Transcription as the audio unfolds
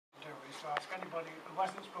ask anybody who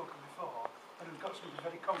hasn't spoken before and who's got something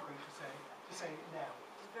very concrete to say it now.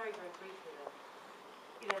 Just very, very briefly then.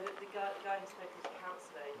 You know, the guy who spoke as a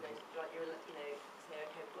councillor, you know, like you're, you know, say,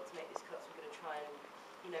 okay, we've got to make these cuts, we're going to try and,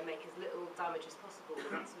 you know, make as little damage as possible, and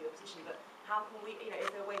that's your position. But how can we, you know, is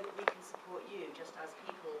there a way that we can support you, just as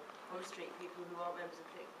people on the street, people who aren't members of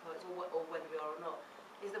political parties, or whether we are or not,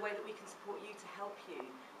 is there a way that we can support you to help you,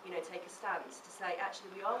 you know, take a stance to say, actually,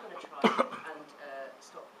 we are going to try and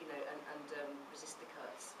stop, you know, and resist the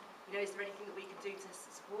cuts? You know, is there anything that we can do to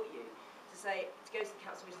support you? To say, to go to the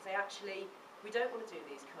council and say, actually, we don't want to do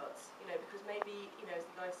these cuts, you know, because maybe, you know, as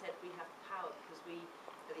the guy said, we have the power because we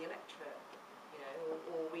are the electorate, you know,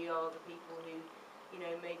 or we are the people who, you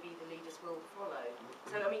know, maybe the leaders will follow.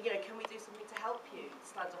 So, I mean, you know, can we do something to help you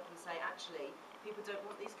stand up and say, actually, people don't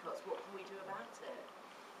want these cuts, what can we do about it?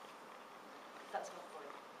 That's my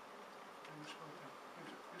point.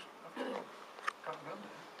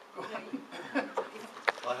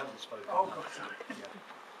 I haven't spoken. Oh, God, sorry.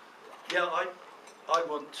 Yeah, I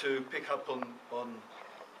want to pick up on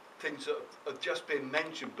things that have just been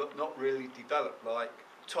mentioned but not really developed, like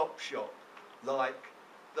Top Shop, like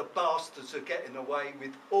the bastards are getting away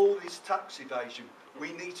with all this tax evasion.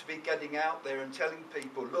 We need to be getting out there and telling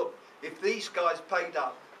people, look, if these guys paid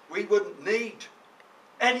up, we wouldn't need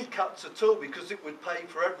any cuts at all because it would pay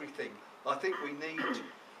for everything. I think we need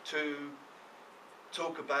to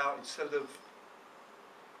talk about, instead of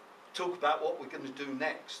talk about what we're going to do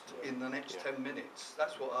next in the next 10 minutes.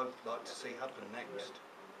 That's what I would like to see happen next.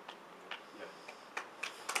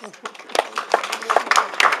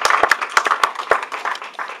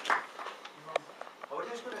 I was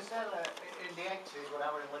just going to say that in the 80s when I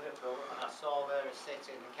was in Liverpool and I saw there a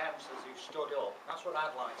city and the councillors who stood up, that's what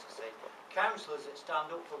I'd like to see. Councillors that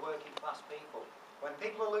stand up for working class people. When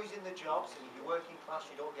people are losing their jobs and if you're working class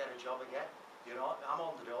you don't get a job again, you know, I'm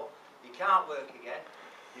on the door, you can't work again.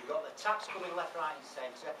 You've got the tax coming left, right and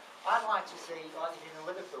centre. I'd like to see, like they did in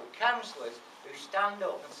Liverpool, councillors who stand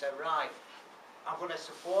up and say, right, I'm going to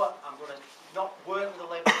support, I'm going to not work with the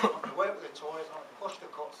Labour, I'm going to work with the Tories, I'm going to push the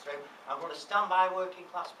cuts through, I'm going to stand by working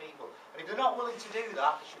class people. And if they're not willing to do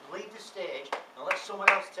that, they should leave the stage and let someone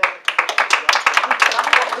else take the position.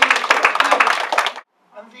 That's what leadership is.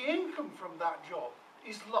 And the income from that job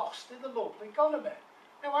is lost in the local economy.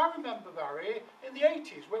 Now, I remember, Barry, in the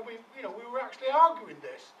 80s when we were actually arguing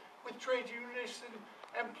this with trade unionists and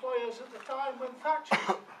employers at the time when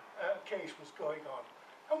Thatcher's case was going on.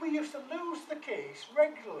 And we used to lose the case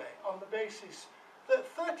regularly on the basis that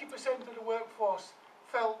 30% of the workforce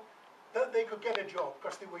felt that they could get a job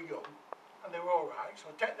because they were young and they were all right,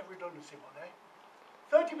 so take the redundancy money.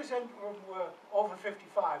 30% of them were over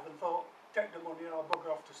 55 and thought, take the money and I'll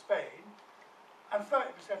bugger off to Spain. And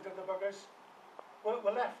 30% of the buggers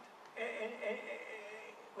were left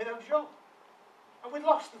without a job. And we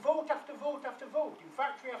lost vote after vote after vote in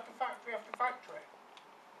factory after factory after factory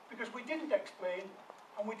because we didn't explain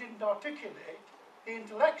and we didn't articulate the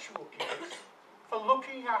intellectual case for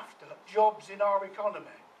looking after jobs in our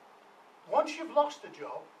economy. Once you've lost a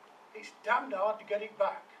job, it's damned hard to get it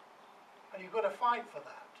back and you've got to fight for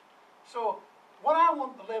that. So what I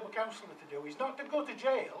want the Labour councillor to do is not to go to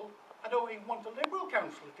jail. I don't even want the Liberal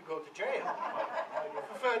councillor to go to jail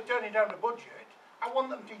for turning down the budget. I want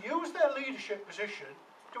them to use their leadership position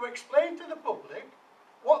to explain to the public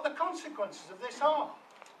what the consequences of this are.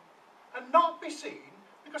 And not be seen,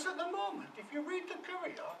 because at the moment, if you read the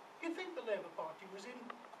Courier, you'd think the Labour Party was in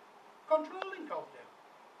control in Calderdale.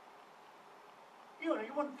 You know,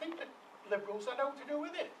 you wouldn't think that Liberals had out to do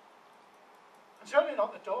with it. And certainly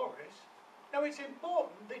not the Tories. Now it's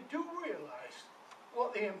important they do realise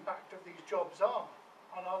what the impact of these jobs are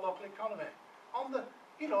on our local economy, on the,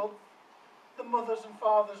 you know, the mothers and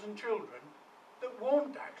fathers and children that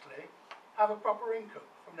won't actually have a proper income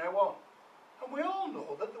from now on. And we all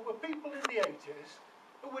know that there were people in the 80s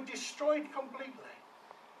who were destroyed completely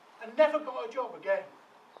and never got a job again.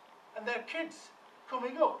 And their kids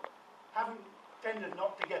coming up haven't tended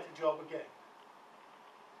not to get a job again.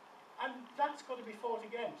 And that's got to be fought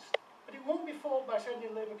against. But it won't be fought by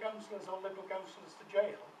sending Labour councillors or Liberal councillors to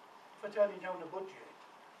jail for turning down a budget.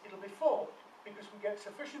 It'll be fought because we get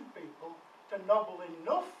sufficient people to nobble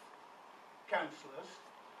enough councillors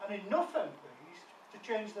and enough MPs to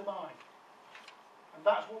change their mind. And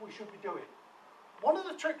that's what we should be doing. One of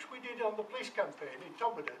the tricks we did on the police campaign in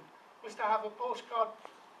Tobberden was to have a postcard,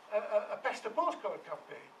 a pester postcard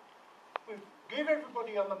campaign. We gave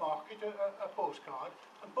everybody on the market a postcard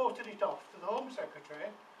and posted it off to the Home Secretary,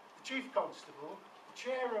 the Chief Constable, the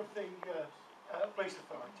Chair of the Police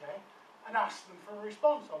Authority, and asked them for a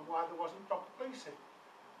response on why there wasn't proper policing.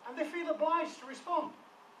 And they feel obliged to respond.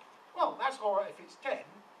 Well, that's all right if it's 10,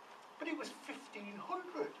 but it was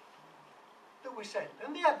 1,500 that we sent,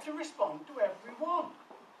 and they had to respond to every one.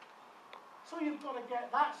 So you've got to get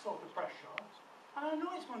that sort of pressure, and I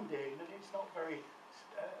know it's mundane and it's not very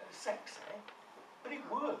sexy, but it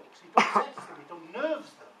works. It upsets them, it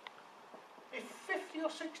unnerves them. If 50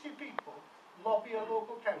 or 60 people lobby a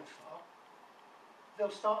local councillor,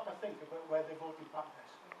 they'll start to think about where they're voting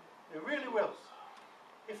partners. They really will.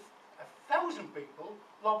 If 1,000 people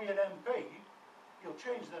lobby an MP, you'll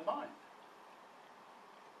change their mind.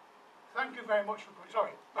 Thank you very much for coming.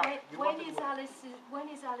 Sorry. When is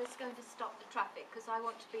Alice going to stop the traffic? Because I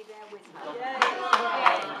want to be there with her.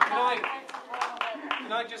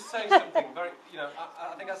 Can I just say something very,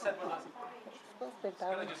 I think I said when I...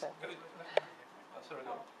 Sorry,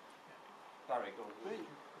 go on. Barry, go on.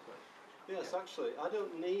 Yes, actually, I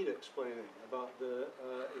don't need explaining about the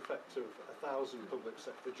effect of 1,000 public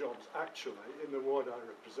sector jobs actually in the ward I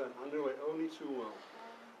represent. I know it only too well.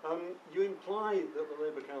 You imply that the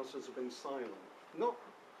Labour councillors have been silent. Not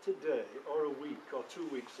today or a week or 2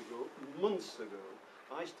 weeks ago, months ago,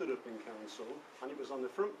 I stood up in council and it was on the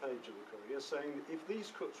front page of the Courier saying that if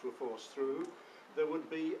these cuts were forced through, there would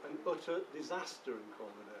be an utter disaster in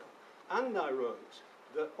Calderdale. And I wrote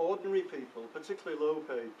that ordinary people, particularly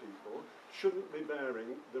low-paid people, shouldn't be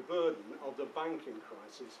bearing the burden of the banking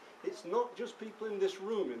crisis. It's not just people in this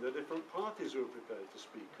room in the different parties who are prepared to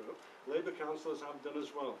speak up. Labour councillors have done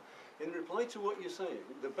as well. In reply to what you're saying,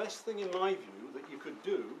 the best thing in my view that you could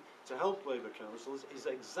do to help Labour councillors is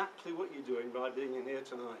exactly what you're doing by being in here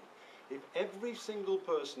tonight. If every single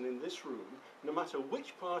person in this room, no matter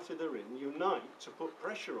which party they're in, unite to put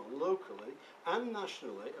pressure on locally and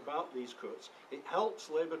nationally about these cuts, it helps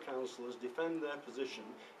Labour councillors defend their position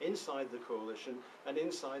inside the coalition and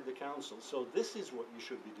inside the council. So this is what you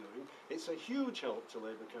should be doing. It's a huge help to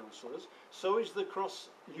Labour councillors. So is the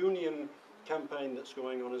cross-union campaign that's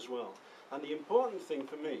going on as well. And the important thing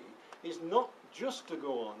for me is not just to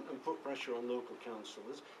go on and put pressure on local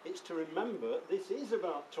councillors, it's to remember this is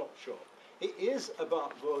about Topshop. It is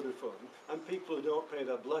about Vodafone and people who don't pay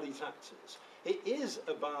their bloody taxes. It is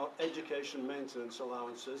about education maintenance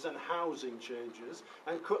allowances and housing changes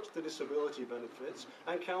and cuts to disability benefits,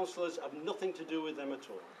 and councillors have nothing to do with them at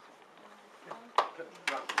all.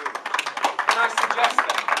 Can I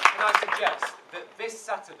suggest that this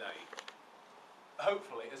Saturday,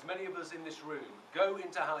 hopefully, as many of us in this room go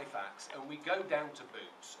into Halifax and we go down to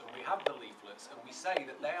Boots and we have the leaflets and we say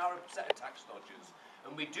that they are a set of tax dodgers,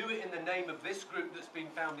 and we do it in the name of this group that's been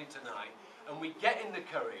founded tonight, and we get in the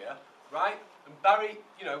Courier, right? And Barry,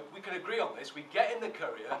 we can agree on this. We get in the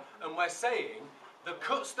Courier and we're saying the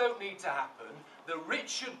cuts don't need to happen, the rich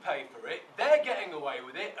should pay for it, they're getting away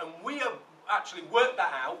with it, and we have actually worked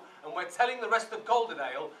that out, and we're telling the rest of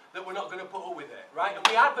Calderdale that we're not going to put up with it, right? And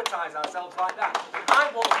we advertise ourselves like that.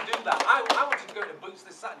 I want to do that. I wanted to go to Boots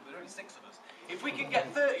this Saturday, but there are only 6 of us. If we can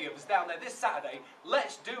get 30 of us down there this Saturday,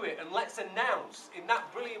 let's do it, and let's announce in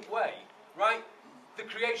that brilliant way, right, the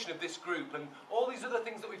creation of this group and all these other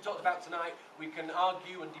things that we've talked about tonight. We can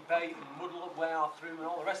argue and debate and muddle our way through and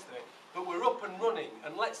all the rest of it, but we're up and running,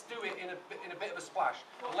 and let's do it in a bit of a splash,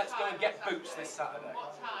 and let's go and get Boots this Saturday.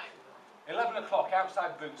 What time? 11 o'clock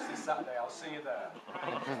outside Boots this Saturday. I'll see you there.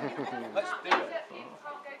 Let's do it. You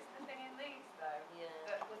can't go to the thing in Leeds though. Yeah.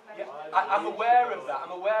 That was Yeah, mentioned. I'm aware of that.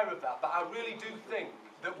 I'm aware of that. But I really do think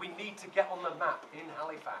that we need to get on the map in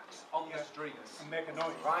Halifax, on the streets. And make a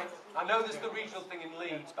noise. Right? I know there's the regional thing in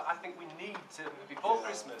Leeds, but I think we need to, before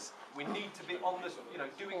Christmas, we need to be on the,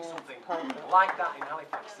 doing something like that in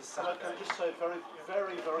Halifax this Can Saturday. I just say very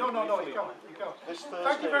No, briefly, you can't. You can't. this Thursday,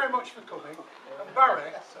 Thank you very much for coming. And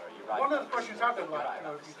Barry, Sorry, you're right. one of the questions I'd like to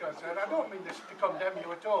know if you can answer, and I don't mean this to condemn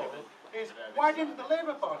you at all, is why didn't the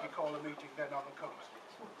Labour Party call a meeting then on the cuts?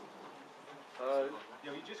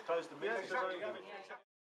 you just closed the meeting. Yeah, exactly.